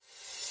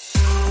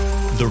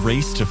The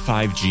race to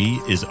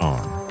 5G is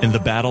on, and the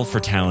battle for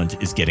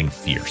talent is getting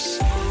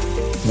fierce.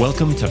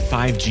 Welcome to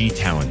 5G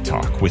Talent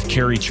Talk with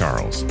Carrie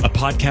Charles, a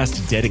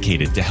podcast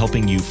dedicated to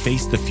helping you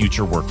face the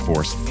future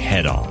workforce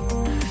head on.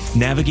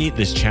 Navigate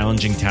this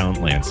challenging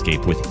talent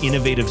landscape with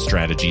innovative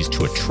strategies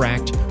to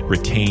attract,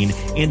 retain,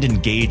 and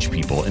engage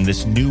people in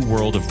this new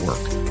world of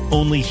work.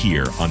 Only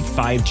here on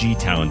 5G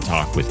Talent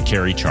Talk with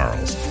Carrie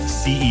Charles,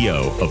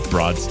 CEO of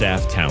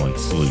Broadstaff Talent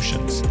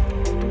Solutions.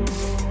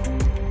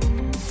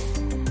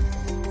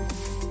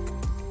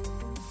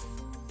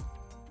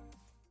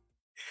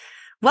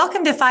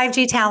 Welcome to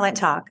 5G Talent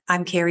Talk.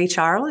 I'm Carrie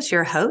Charles,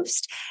 your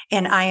host,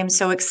 and I am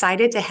so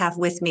excited to have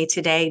with me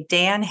today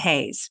Dan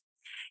Hayes.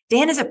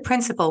 Dan is a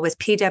principal with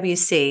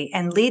PwC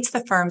and leads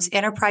the firm's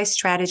enterprise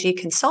strategy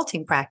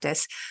consulting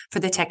practice for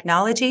the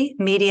technology,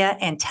 media,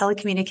 and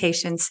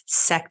telecommunications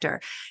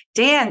sector.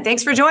 Dan,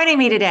 thanks for joining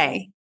me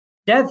today.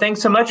 Yeah,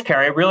 thanks so much,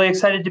 Carrie. Really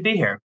excited to be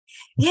here.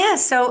 Yeah,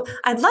 so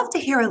I'd love to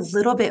hear a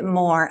little bit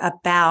more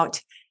about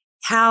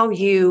how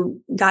you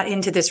got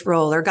into this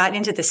role or got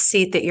into the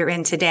seat that you're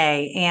in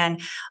today, and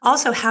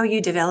also how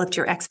you developed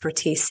your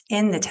expertise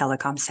in the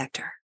telecom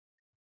sector.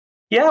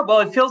 Yeah,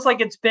 well, it feels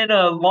like it's been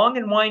a long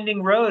and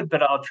winding road,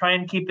 but I'll try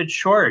and keep it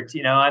short.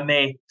 I'm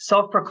a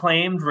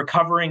self-proclaimed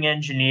recovering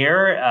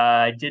engineer.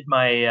 I did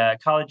my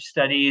college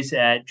studies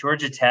at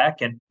Georgia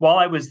Tech. And while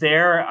I was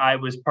there, I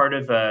was part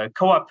of a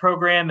co-op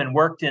program and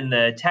worked in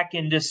the tech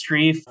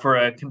industry for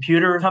a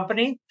computer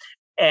company,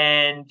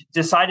 and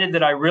decided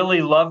that I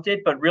really loved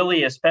it, but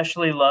really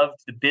especially loved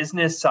the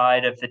business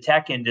side of the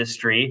tech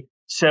industry.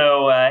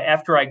 So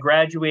after I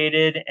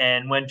graduated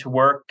and went to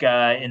work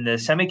in the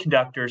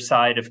semiconductor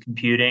side of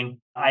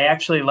computing, I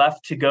actually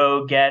left to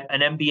go get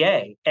an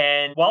MBA.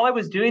 And while I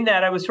was doing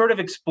that, I was sort of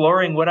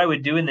exploring what I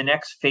would do in the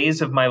next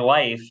phase of my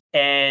life,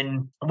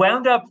 and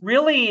wound up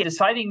really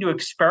deciding to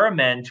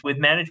experiment with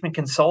management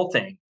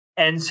consulting.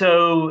 And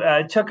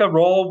so took a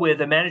role with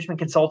a management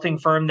consulting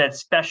firm that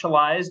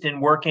specialized in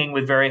working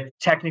with very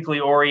technically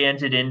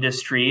oriented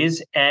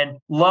industries, and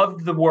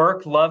loved the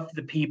work, loved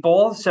the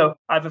people. So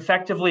I've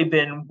effectively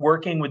been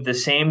working with the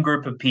same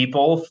group of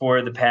people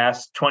for the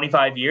past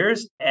 25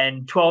 years.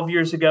 And 12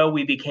 years ago,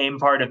 we became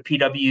part of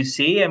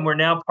PwC, and we're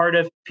now part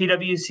of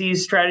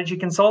PwC's strategy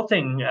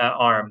consulting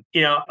arm.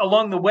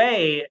 Along the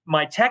way,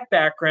 my tech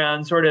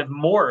background sort of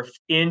morphed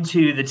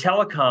into the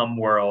telecom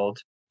world.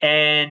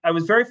 And I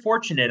was very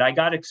fortunate. I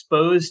got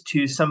exposed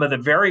to some of the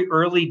very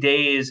early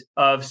days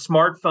of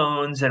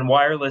smartphones and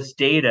wireless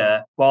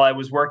data while I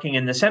was working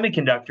in the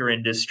semiconductor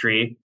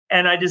industry.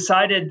 And I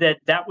decided that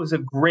that was a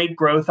great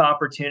growth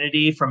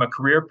opportunity from a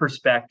career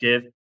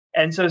perspective.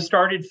 And so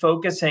started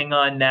focusing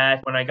on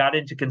that when I got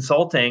into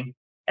consulting,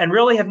 and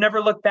really have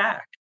never looked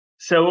back.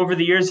 So over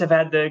the years, I've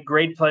had the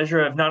great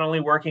pleasure of not only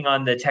working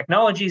on the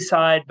technology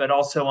side, but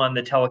also on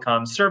the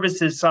telecom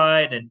services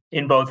side, and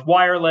in both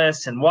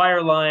wireless and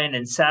wireline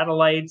and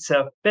satellite.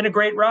 So been a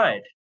great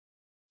ride.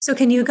 So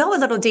can you go a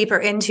little deeper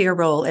into your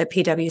role at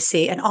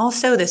PwC and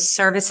also the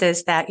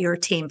services that your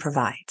team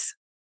provides?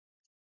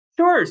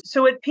 Sure.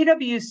 So at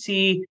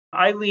PwC,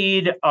 I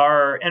lead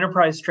our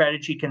enterprise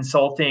strategy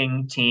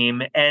consulting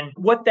team. And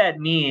what that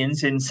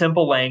means in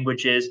simple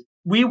language is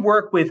we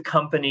work with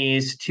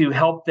companies to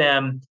help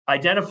them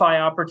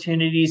identify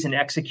opportunities and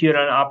execute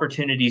on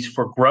opportunities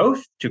for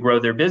growth, to grow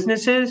their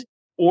businesses,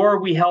 or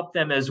we help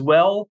them as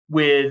well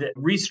with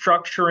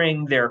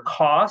restructuring their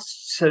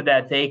costs so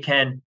that they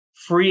can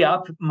free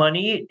up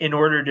money in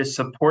order to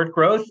support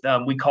growth.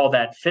 We call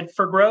that fit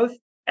for growth.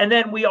 And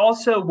then we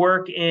also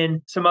work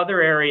in some other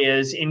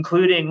areas,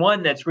 including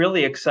one that's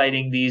really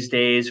exciting these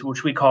days,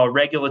 which we call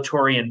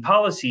regulatory and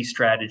policy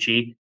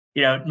strategy.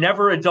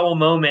 Never a dull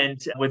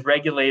moment with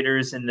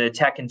regulators in the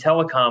tech and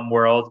telecom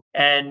world.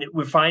 And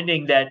we're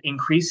finding that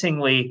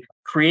increasingly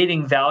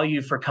creating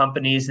value for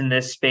companies in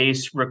this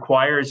space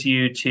requires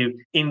you to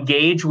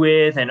engage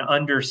with and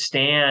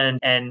understand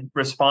and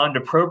respond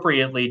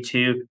appropriately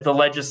to the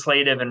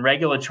legislative and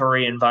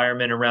regulatory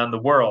environment around the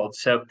world.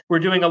 So we're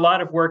doing a lot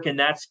of work in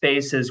that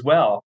space as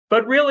well.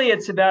 But really,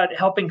 it's about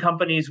helping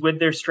companies with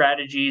their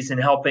strategies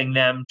and helping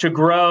them to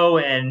grow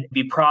and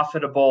be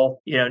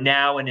profitable,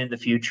 now and in the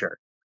future.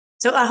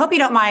 So I hope you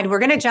don't mind. We're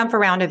going to jump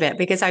around a bit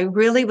because I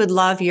really would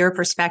love your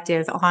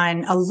perspective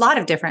on a lot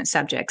of different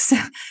subjects.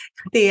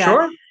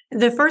 Sure.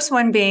 The first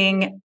one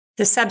being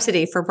the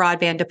subsidy for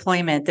broadband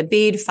deployment, the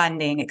BEAD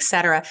funding, et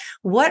cetera.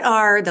 What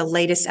are the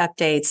latest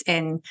updates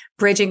in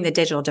bridging the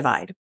digital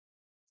divide?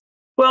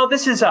 Well,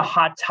 this is a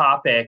hot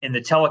topic in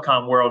the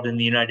telecom world in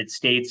the United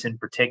States in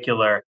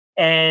particular.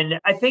 And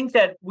I think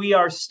that we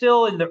are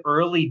still in the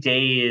early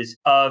days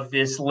of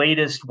this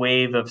latest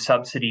wave of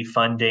subsidy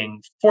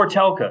funding for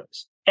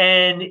telcos.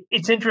 And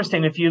it's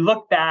interesting, if you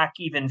look back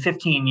even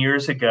 15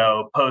 years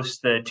ago,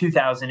 post the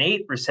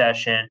 2008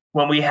 recession,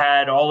 when we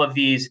had all of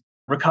these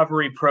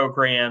recovery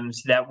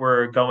programs that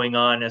were going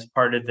on as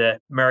part of the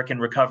American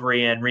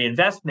Recovery and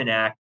Reinvestment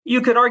Act, you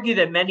could argue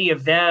that many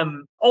of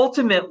them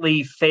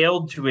ultimately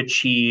failed to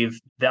achieve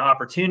the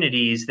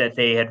opportunities that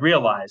they had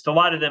realized. A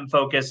lot of them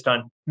focused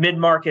on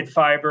mid-market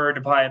fiber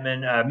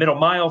deployment, middle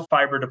mile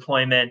fiber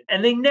deployment,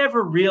 and they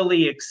never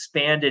really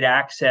expanded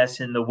access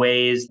in the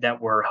ways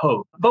that were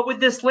hoped. But with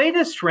this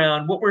latest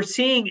round, what we're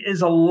seeing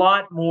is a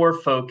lot more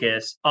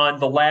focus on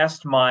the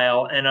last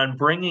mile and on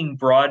bringing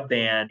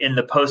broadband in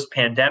the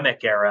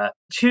post-pandemic era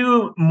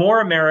to more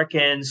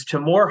Americans, to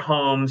more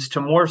homes, to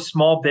more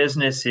small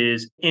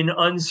businesses in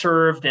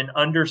unserved and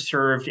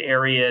underserved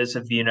areas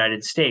of the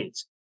United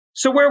States.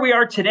 So where we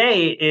are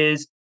today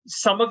is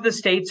some of the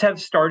states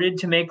have started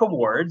to make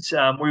awards.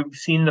 We've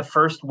seen the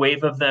first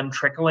wave of them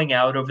trickling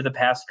out over the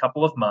past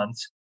couple of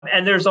months.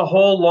 And there's a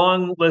whole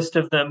long list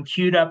of them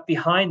queued up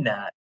behind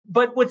that.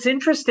 But what's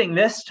interesting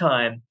this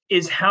time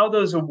is how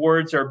those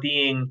awards are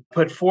being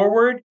put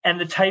forward and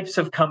the types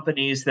of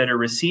companies that are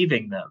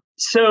receiving them.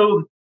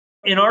 So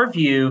in our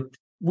view,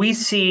 we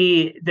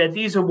see that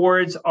these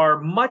awards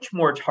are much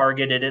more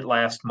targeted at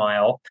last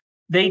mile.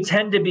 They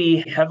tend to be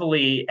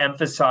heavily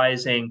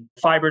emphasizing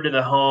fiber to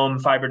the home,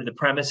 fiber to the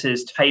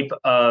premises type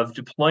of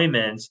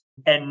deployments,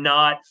 and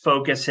not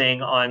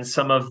focusing on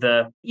some of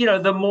the,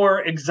 the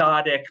more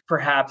exotic,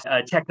 perhaps,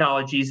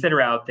 technologies that are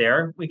out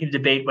there. We can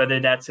debate whether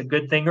that's a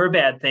good thing or a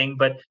bad thing,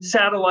 but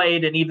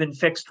satellite and even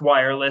fixed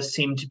wireless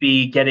seem to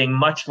be getting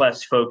much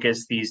less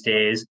focus these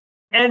days.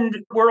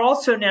 And we're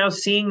also now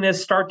seeing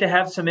this start to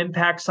have some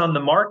impacts on the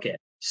market.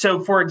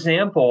 So, for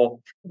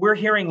example, we're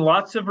hearing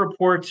lots of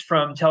reports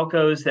from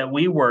telcos that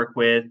we work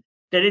with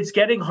that it's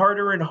getting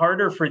harder and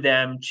harder for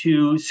them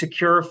to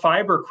secure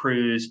fiber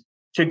crews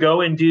to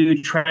go and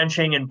do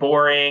trenching and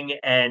boring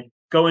and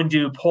go and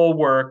do pole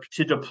work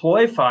to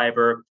deploy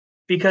fiber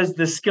because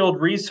the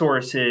skilled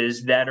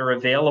resources that are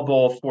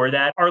available for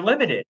that are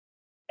limited.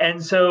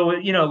 And so,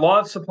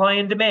 law of supply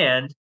and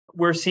demand,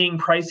 we're seeing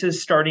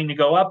prices starting to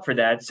go up for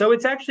that. So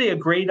it's actually a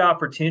great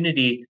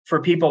opportunity for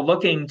people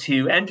looking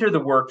to enter the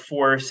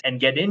workforce and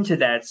get into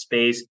that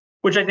space,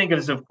 which I think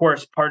is, of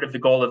course, part of the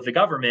goal of the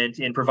government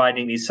in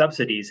providing these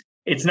subsidies.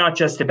 It's not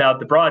just about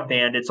the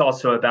broadband, it's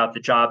also about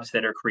the jobs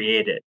that are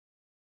created.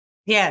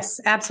 Yes,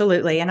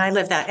 absolutely. And I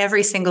live that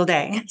every single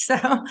day. So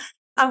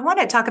I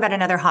want to talk about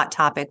another hot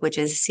topic, which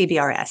is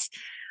CBRS.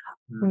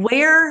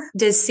 Where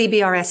does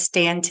CBRS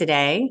stand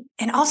today?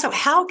 And also,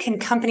 how can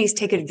companies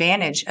take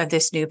advantage of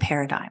this new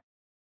paradigm?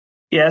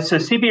 Yeah, so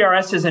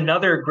CBRS is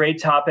another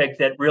great topic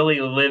that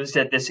really lives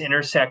at this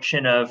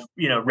intersection of,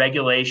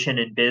 regulation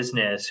and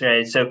business,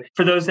 right? So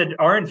for those that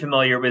aren't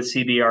familiar with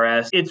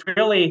CBRS, it's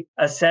really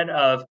a set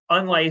of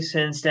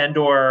unlicensed and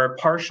or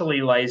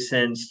partially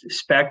licensed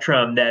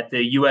spectrum that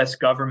the US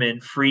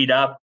government freed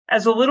up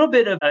as a little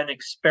bit of an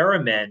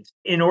experiment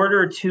in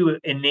order to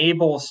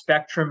enable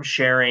spectrum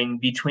sharing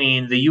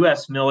between the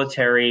US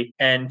military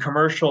and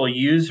commercial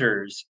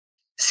users.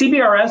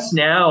 CBRS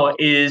now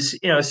is,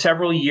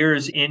 several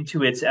years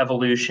into its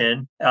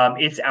evolution.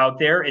 It's out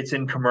there. It's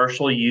in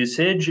commercial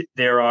usage.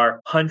 There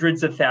are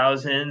hundreds of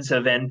thousands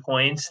of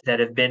endpoints that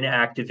have been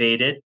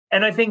activated.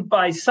 And I think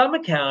by some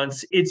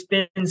accounts, it's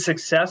been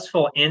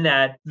successful in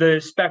that the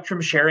spectrum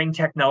sharing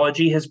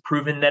technology has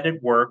proven that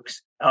it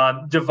works.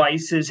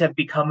 Devices have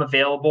become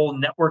available.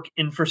 Network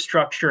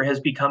infrastructure has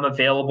become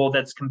available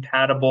that's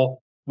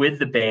compatible with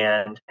the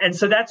band. And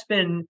so that's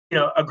been,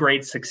 a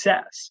great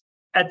success.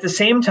 At the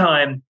same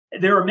time,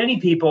 there are many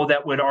people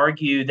that would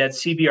argue that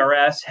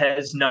CBRS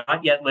has not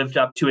yet lived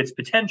up to its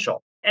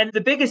potential. And the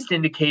biggest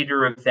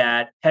indicator of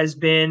that has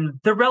been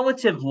the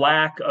relative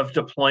lack of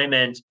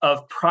deployment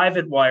of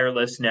private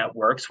wireless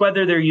networks,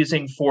 whether they're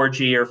using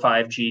 4G or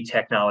 5G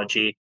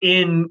technology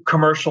in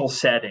commercial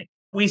settings.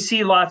 We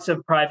see lots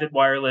of private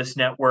wireless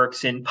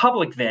networks in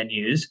public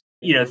venues,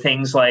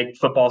 things like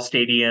football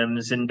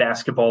stadiums and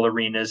basketball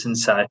arenas and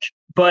such.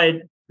 But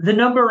the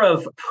number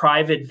of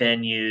private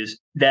venues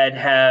that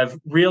have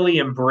really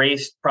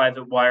embraced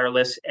private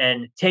wireless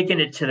and taken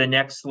it to the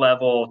next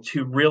level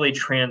to really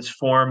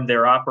transform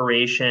their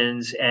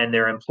operations and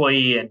their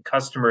employee and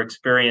customer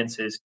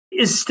experiences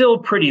is still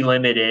pretty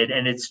limited,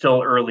 and it's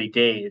still early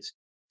days.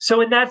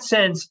 So in that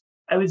sense,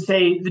 I would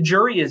say the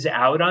jury is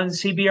out on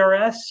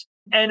CBRS.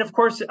 And of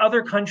course,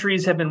 other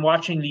countries have been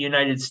watching the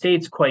United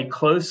States quite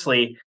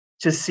closely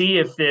to see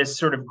if this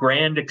sort of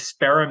grand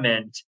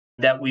experiment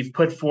that we've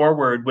put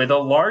forward with a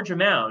large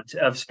amount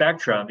of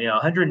spectrum,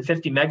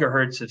 150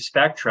 megahertz of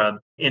spectrum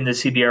in the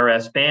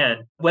CBRS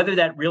band, whether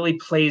that really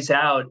plays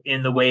out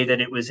in the way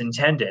that it was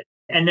intended.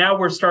 And now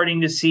we're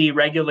starting to see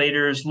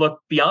regulators look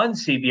beyond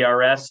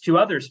CBRS to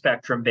other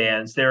spectrum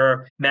bands. There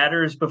are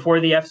matters before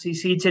the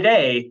FCC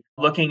today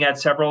looking at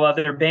several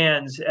other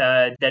bands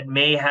that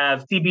may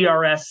have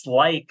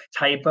CBRS-like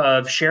type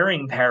of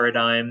sharing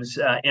paradigms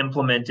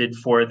implemented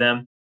for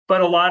them. But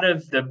a lot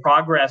of the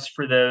progress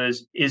for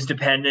those is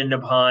dependent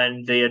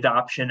upon the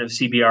adoption of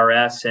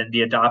CBRS and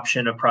the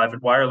adoption of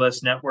private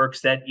wireless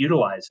networks that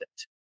utilize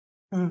it.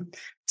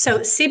 So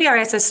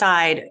CBRS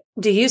aside,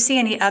 do you see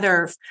any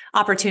other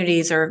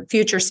opportunities or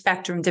future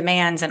spectrum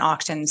demands and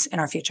auctions in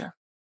our future?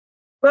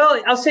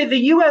 Well, I'll say the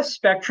US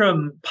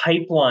spectrum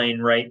pipeline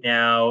right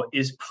now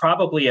is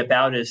probably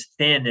about as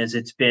thin as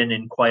it's been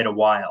in quite a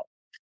while.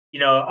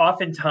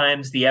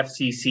 Oftentimes the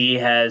FCC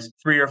has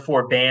 3 or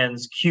 4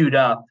 bands queued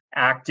up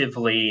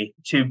actively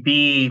to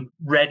be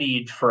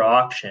readied for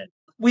auction.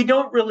 We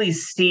don't really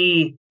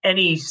see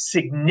any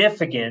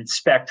significant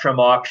spectrum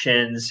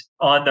auctions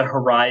on the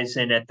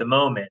horizon at the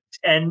moment.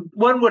 And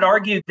one would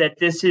argue that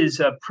this is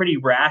a pretty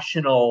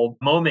rational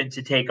moment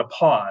to take a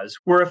pause.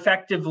 We're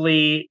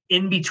effectively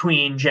in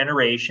between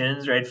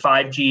generations, right?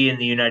 5G in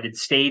the United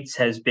States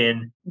has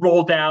been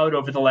rolled out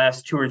over the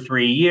last 2 or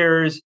 3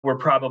 years. We're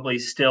probably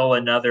still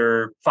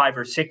another 5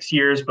 or 6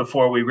 years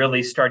before we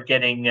really start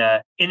getting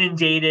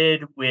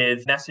inundated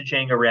with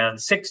messaging around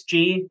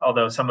 6G,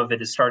 although some of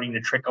it is starting to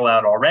trickle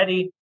out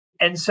already.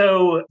 And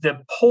so the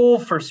pull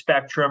for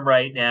spectrum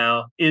right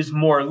now is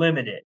more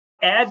limited.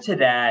 Add to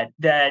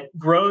that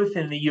growth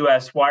in the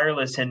US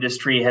wireless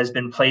industry has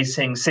been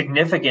placing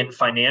significant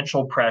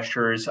financial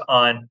pressures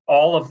on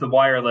all of the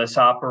wireless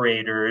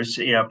operators,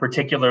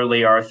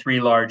 particularly our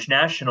 3 large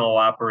national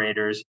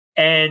operators.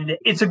 And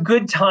it's a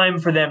good time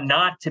for them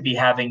not to be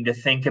having to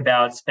think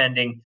about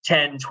spending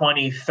 10,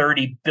 20,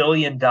 $30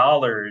 billion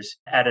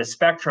at a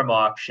spectrum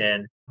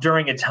auction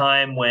during a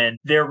time when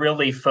they're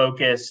really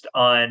focused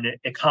on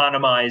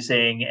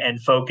economizing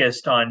and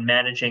focused on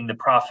managing the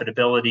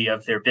profitability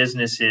of their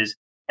businesses,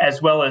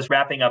 as well as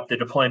wrapping up the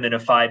deployment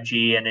of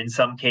 5G and in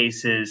some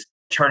cases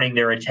turning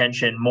their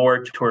attention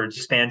more towards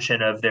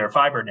expansion of their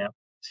fiber network.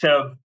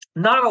 So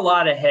not a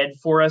lot ahead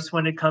for us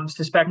when it comes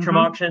to spectrum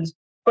auctions,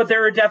 but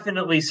there are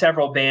definitely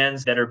several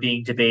bands that are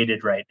being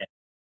debated right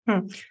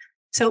now.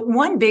 So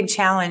one big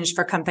challenge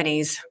for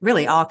companies,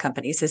 really all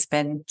companies, has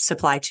been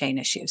supply chain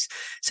issues.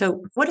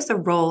 So what is the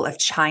role of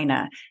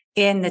China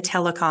in the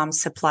telecom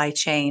supply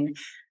chain?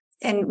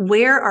 And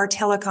where are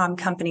telecom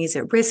companies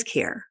at risk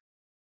here?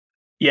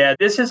 Yeah,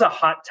 this is a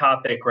hot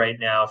topic right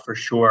now for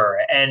sure.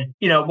 And,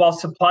 while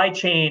supply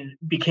chain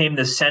became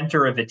the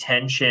center of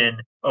attention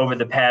over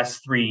the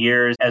past 3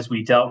 years as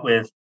we dealt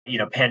with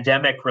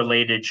pandemic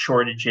related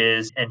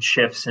shortages and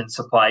shifts in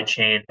supply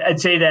chain, I'd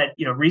say that,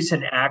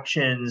 recent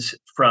actions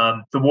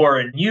from the war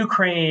in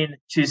Ukraine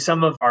to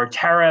some of our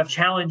tariff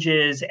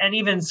challenges and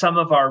even some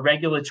of our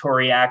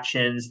regulatory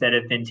actions that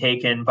have been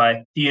taken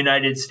by the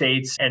United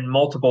States and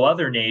multiple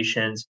other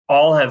nations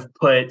all have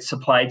put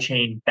supply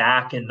chain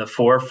back in the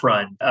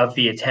forefront of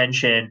the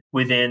attention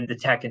within the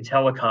tech and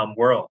telecom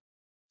world.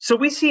 So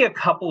we see a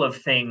couple of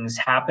things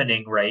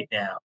happening right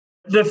now.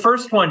 The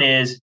first one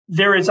is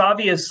there is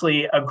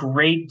obviously a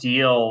great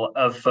deal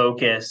of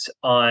focus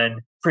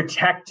on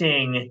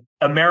protecting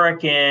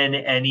American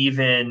and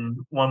even,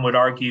 one would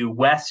argue,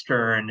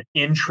 Western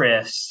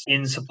interests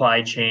in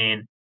supply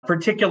chain,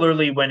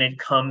 particularly when it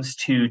comes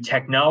to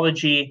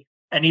technology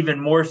and even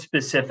more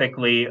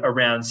specifically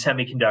around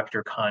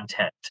semiconductor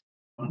content.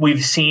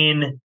 We've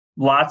seen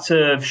lots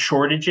of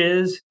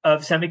shortages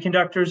of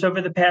semiconductors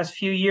over the past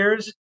few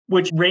years,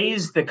 which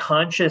raised the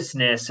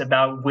consciousness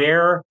about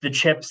where the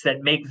chips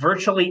that make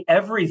virtually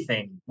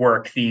everything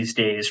work these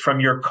days, from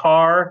your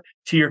car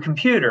to your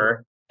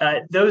computer,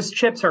 those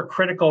chips are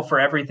critical for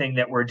everything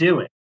that we're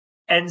doing.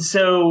 And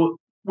so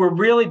we're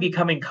really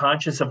becoming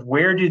conscious of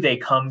where do they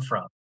come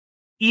from.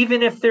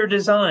 Even if they're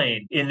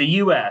designed in the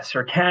US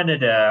or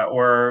Canada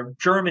or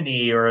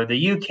Germany or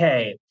the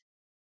UK,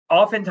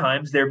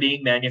 oftentimes they're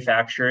being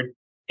manufactured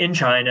in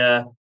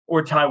China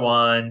or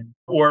Taiwan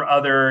or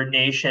other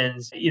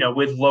nations,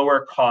 with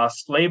lower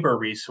cost labor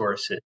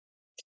resources.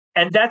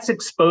 And that's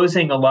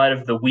exposing a lot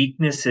of the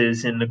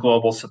weaknesses in the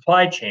global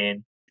supply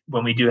chain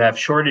when we do have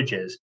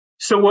shortages.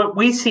 So what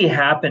we see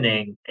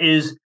happening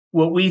is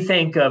what we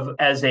think of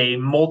as a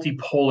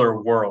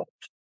multipolar world.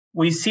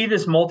 We see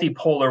this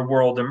multipolar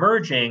world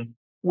emerging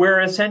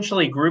where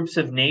essentially groups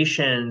of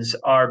nations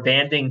are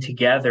banding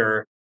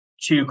together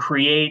to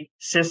create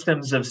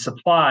systems of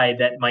supply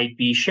that might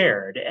be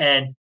shared.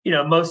 And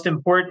most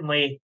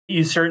importantly,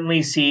 you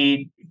certainly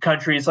see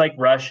countries like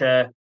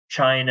Russia,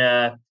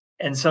 China,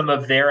 and some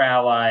of their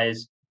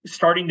allies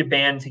starting to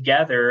band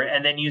together.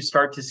 And then you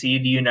start to see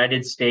the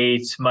United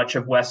States, much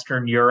of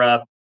Western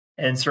Europe,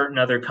 and certain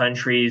other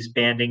countries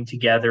banding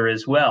together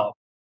as well.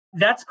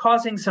 That's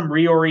causing some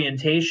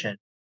reorientation.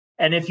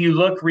 And if you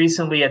look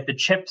recently at the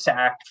CHIPS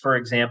Act, for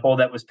example,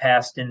 that was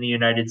passed in the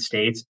United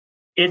States,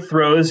 it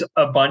throws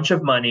a bunch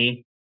of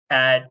money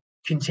at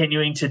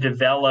continuing to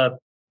develop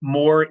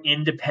more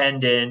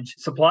independent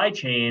supply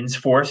chains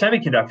for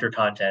semiconductor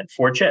content,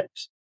 for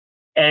chips.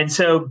 And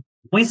so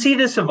we see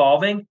this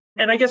evolving.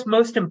 And I guess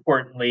most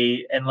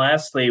importantly, and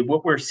lastly,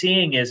 what we're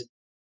seeing is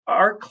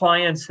our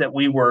clients that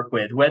we work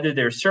with, whether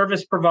they're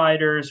service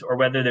providers or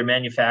whether they're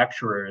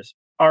manufacturers,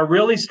 are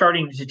really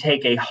starting to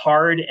take a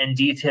hard and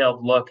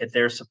detailed look at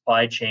their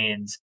supply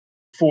chains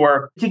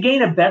to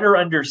gain a better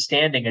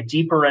understanding, a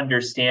deeper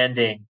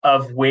understanding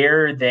of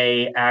where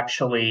they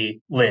actually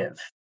live.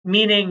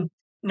 Meaning,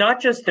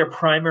 not just their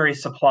primary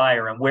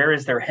supplier and where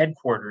is their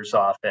headquarters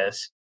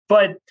office,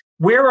 but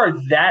where are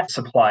that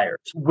suppliers?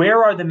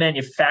 Where are the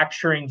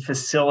manufacturing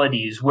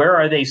facilities? Where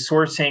are they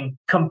sourcing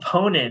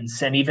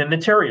components and even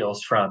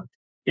materials from?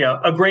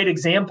 A great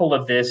example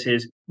of this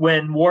is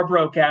when war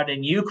broke out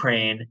in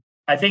Ukraine.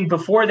 I think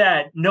before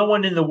that, no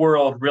one in the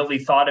world really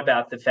thought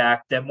about the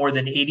fact that more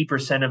than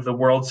 80% of the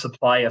world's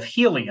supply of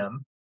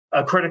helium,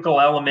 a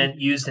critical element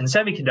used in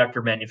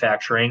semiconductor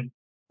manufacturing,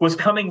 was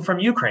coming from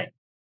Ukraine.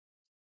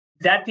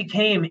 That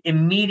became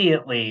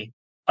immediately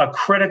a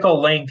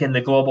critical link in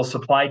the global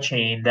supply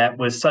chain that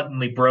was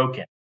suddenly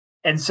broken.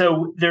 And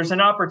so there's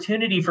an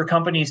opportunity for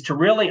companies to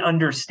really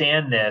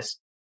understand this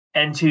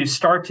and to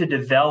start to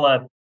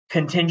develop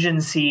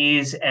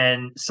contingencies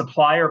and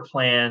supplier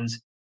plans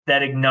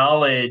that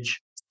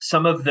acknowledge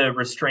some of the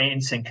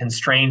restraints and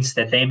constraints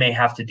that they may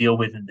have to deal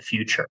with in the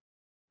future.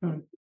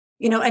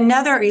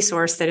 Another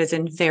resource that is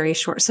in very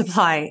short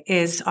supply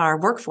is our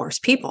workforce,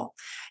 people.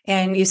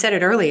 And you said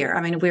it earlier.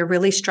 I mean, we're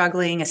really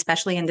struggling,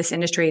 especially in this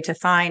industry, to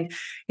find,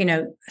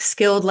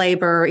 skilled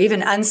labor,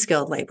 even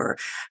unskilled labor.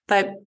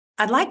 But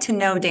I'd like to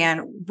know, Dan,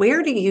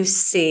 where do you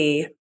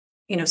see,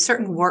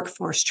 certain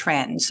workforce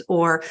trends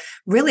or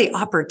really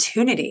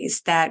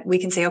opportunities that we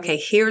can say, okay,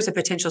 here's a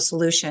potential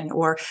solution,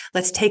 or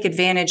let's take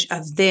advantage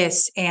of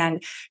this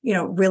and,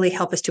 really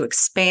help us to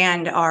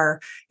expand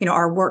our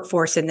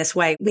workforce in this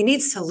way. We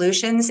need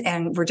solutions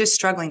and we're just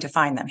struggling to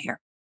find them here.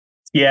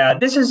 Yeah,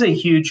 this is a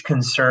huge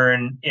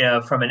concern,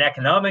 from an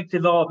economic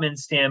development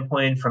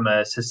standpoint, from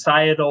a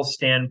societal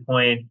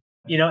standpoint,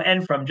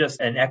 and from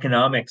just an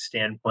economic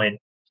standpoint.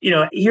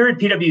 Here at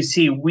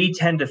PwC, we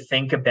tend to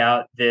think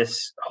about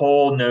this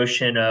whole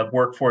notion of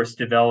workforce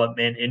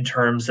development in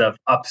terms of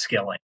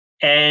upskilling.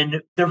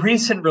 And the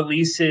recent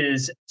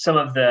releases, some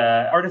of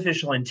the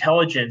artificial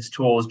intelligence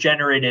tools,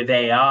 generative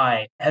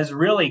AI, has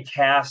really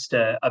cast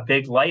a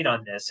big light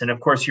on this. And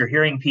of course, you're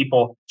hearing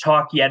people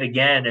talk yet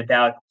again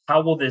about how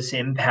will this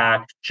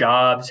impact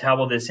jobs? How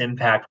will this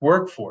impact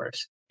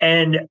workforce?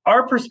 And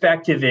our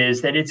perspective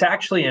is that it's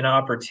actually an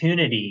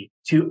opportunity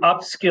to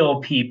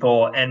upskill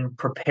people and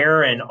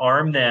prepare and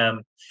arm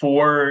them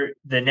for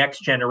the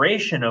next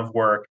generation of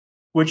work,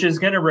 which is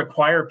going to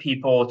require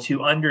people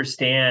to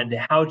understand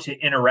how to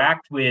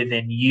interact with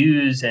and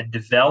use and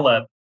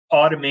develop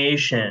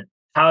automation,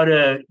 how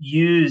to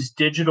use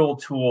digital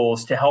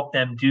tools to help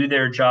them do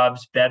their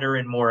jobs better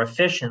and more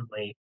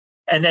efficiently.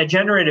 And that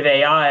generative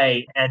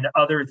AI and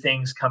other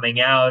things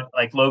coming out,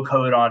 like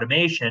low-code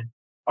automation,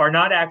 are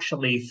not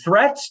actually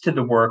threats to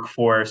the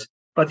workforce,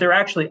 but they're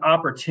actually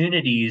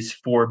opportunities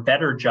for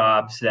better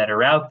jobs that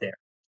are out there.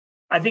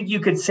 I think you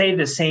could say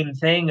the same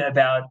thing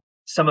about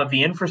some of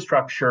the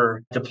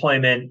infrastructure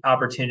deployment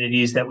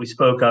opportunities that we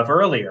spoke of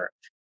earlier.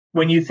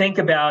 When you think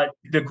about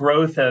the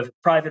growth of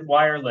private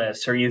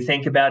wireless, or you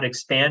think about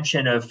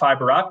expansion of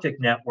fiber optic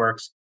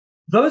networks,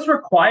 those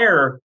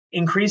require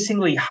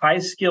increasingly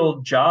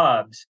high-skilled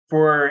jobs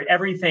for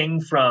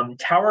everything from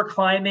tower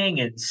climbing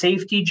and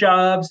safety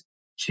jobs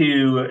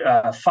to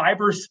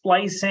fiber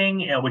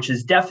splicing, which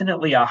is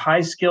definitely a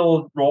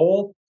high-skilled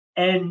role.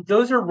 And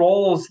those are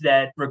roles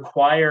that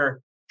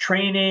require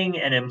training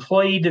and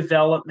employee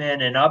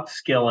development and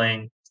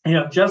upskilling,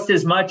 just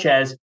as much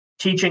as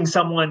teaching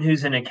someone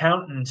who's an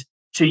accountant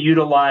to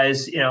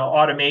utilize,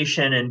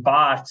 automation and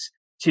bots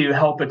to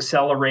help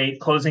accelerate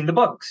closing the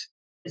books.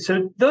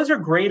 So those are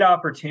great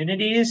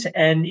opportunities.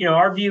 And,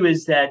 our view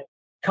is that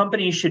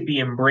companies should be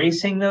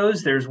embracing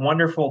those. There's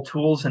wonderful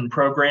tools and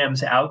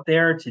programs out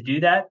there to do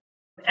that.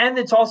 And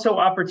it's also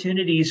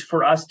opportunities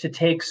for us to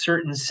take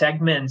certain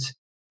segments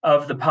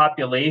of the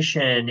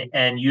population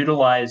and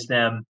utilize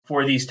them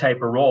for these type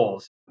of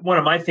roles. One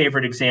of my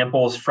favorite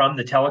examples from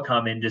the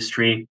telecom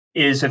industry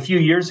is a few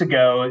years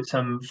ago,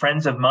 some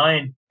friends of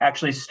mine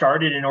actually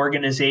started an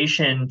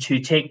organization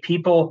to take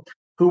people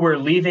who were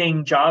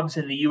leaving jobs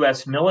in the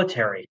US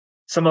military,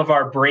 some of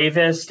our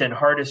bravest and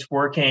hardest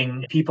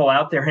working people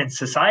out there in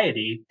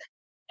society,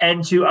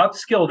 and to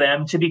upskill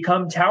them to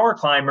become tower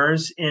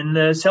climbers in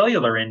the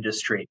cellular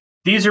industry.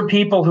 These are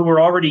people who were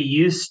already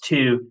used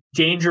to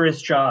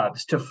dangerous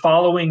jobs, to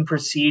following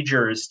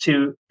procedures,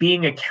 to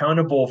being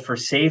accountable for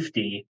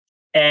safety.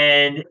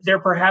 And they're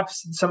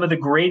perhaps some of the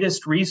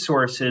greatest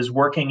resources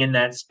working in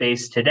that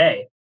space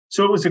today.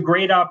 So it was a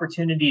great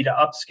opportunity to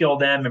upskill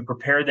them and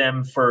prepare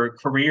them for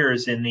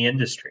careers in the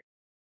industry.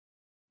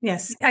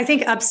 Yes, I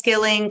think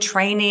upskilling,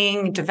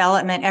 training,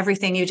 development,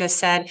 everything you just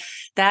said,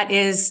 that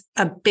is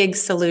a big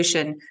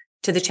solution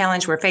to the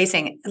challenge we're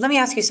facing. Let me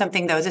ask you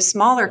something, though. The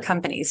smaller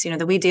companies,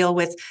 that we deal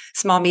with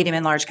small, medium,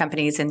 and large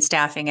companies in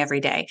staffing every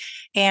day.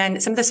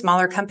 And some of the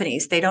smaller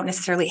companies, they don't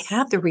necessarily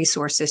have the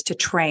resources to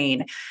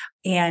train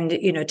and,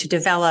 to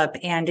develop.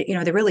 And,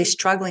 they're really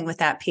struggling with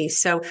that piece.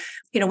 So,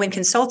 when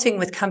consulting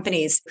with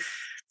companies,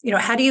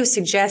 how do you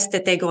suggest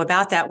that they go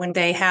about that when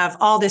they have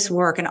all this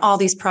work and all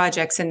these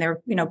projects and they're,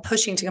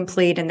 pushing to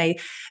complete and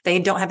they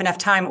don't have enough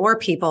time or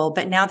people,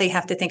 but now they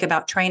have to think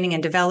about training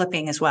and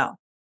developing as well?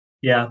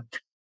 Yeah.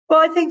 Well,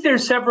 I think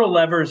there's several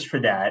levers for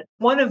that.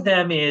 One of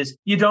them is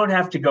you don't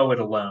have to go it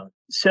alone.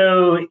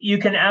 So you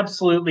can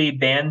absolutely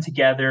band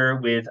together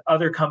with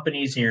other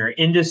companies in your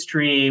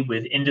industry,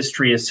 with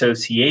industry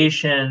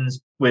associations,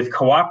 with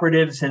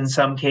cooperatives in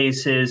some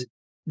cases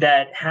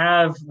that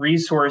have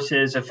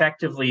resources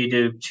effectively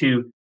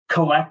to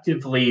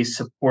collectively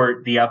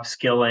support the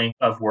upskilling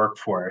of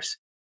workforce.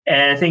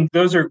 And I think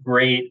those are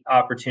great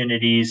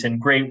opportunities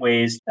and great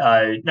ways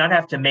not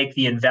have to make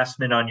the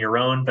investment on your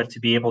own, but to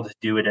be able to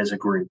do it as a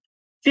group.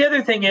 The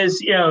other thing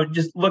is,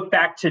 just look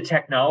back to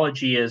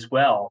technology as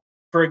well.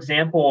 For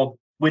example,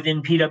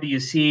 within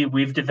PwC,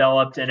 we've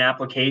developed an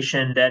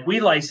application that we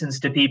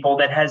license to people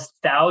that has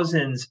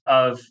thousands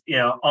of,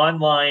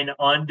 online,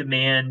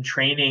 on-demand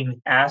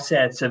training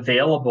assets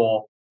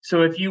available.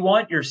 So if you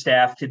want your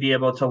staff to be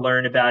able to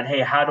learn about,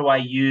 hey, how do I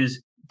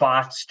use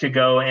bots to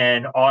go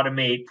and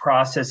automate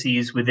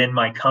processes within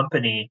my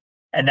company?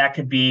 And that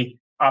could be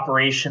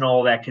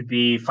operational, that could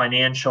be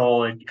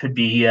financial, it could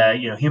be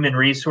human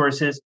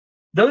resources.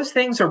 Those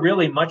things are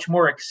really much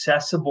more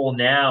accessible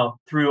now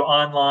through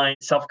online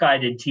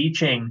self-guided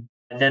teaching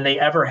than they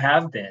ever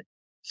have been.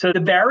 So the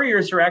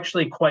barriers are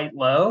actually quite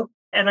low.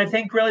 And I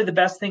think really the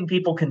best thing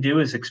people can do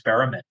is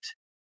experiment.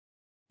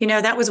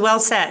 That was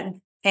well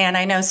said. And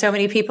I know so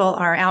many people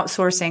are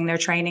outsourcing their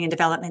training and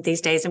development these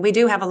days. And we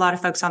do have a lot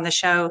of folks on the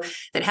show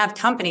that have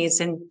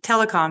companies in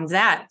telecom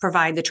that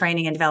provide the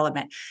training and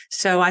development.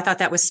 So I thought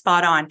that was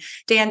spot on.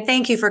 Dan,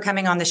 thank you for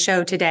coming on the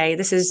show today.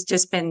 This has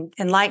just been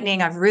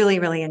enlightening. I've really,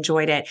 really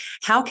enjoyed it.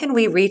 How can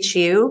we reach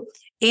you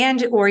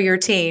and or your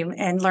team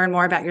and learn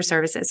more about your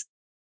services?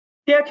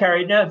 Yeah,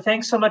 Carrie, no,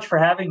 thanks so much for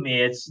having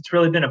me. It's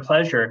really been a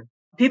pleasure.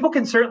 People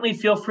can certainly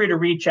feel free to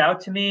reach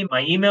out to me.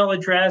 My email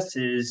address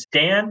is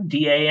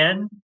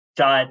Dan.Hayes,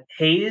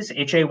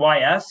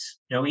 Hays,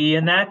 no E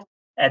in that,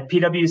 at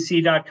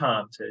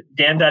PwC.com. So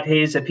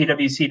Dan.Hayes at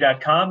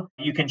PwC.com.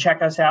 You can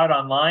check us out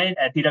online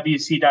at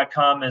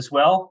PwC.com as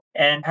well.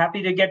 And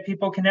happy to get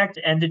people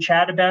connected and to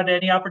chat about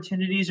any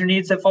opportunities or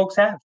needs that folks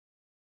have.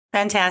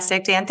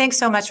 Fantastic. Dan, thanks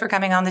so much for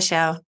coming on the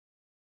show.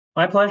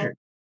 My pleasure.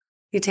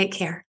 You take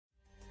care.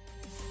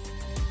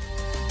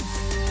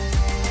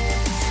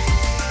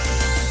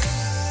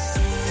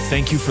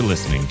 Thank you for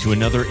listening to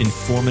another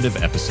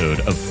informative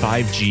episode of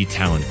 5G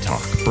Talent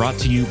Talk, brought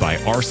to you by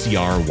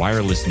RCR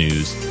Wireless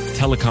News,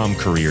 Telecom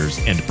Careers,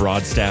 and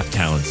Broadstaff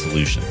Talent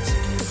Solutions.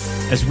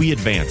 As we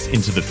advance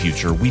into the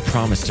future, we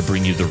promise to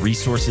bring you the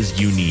resources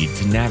you need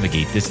to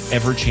navigate this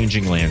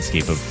ever-changing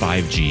landscape of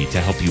 5G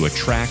to help you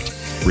attract,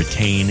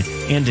 retain,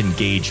 and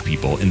engage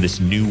people in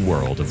this new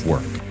world of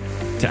work.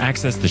 To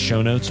access the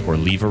show notes or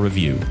leave a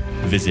review,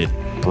 visit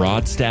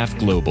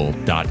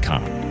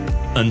broadstaffglobal.com.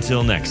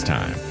 Until next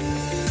time.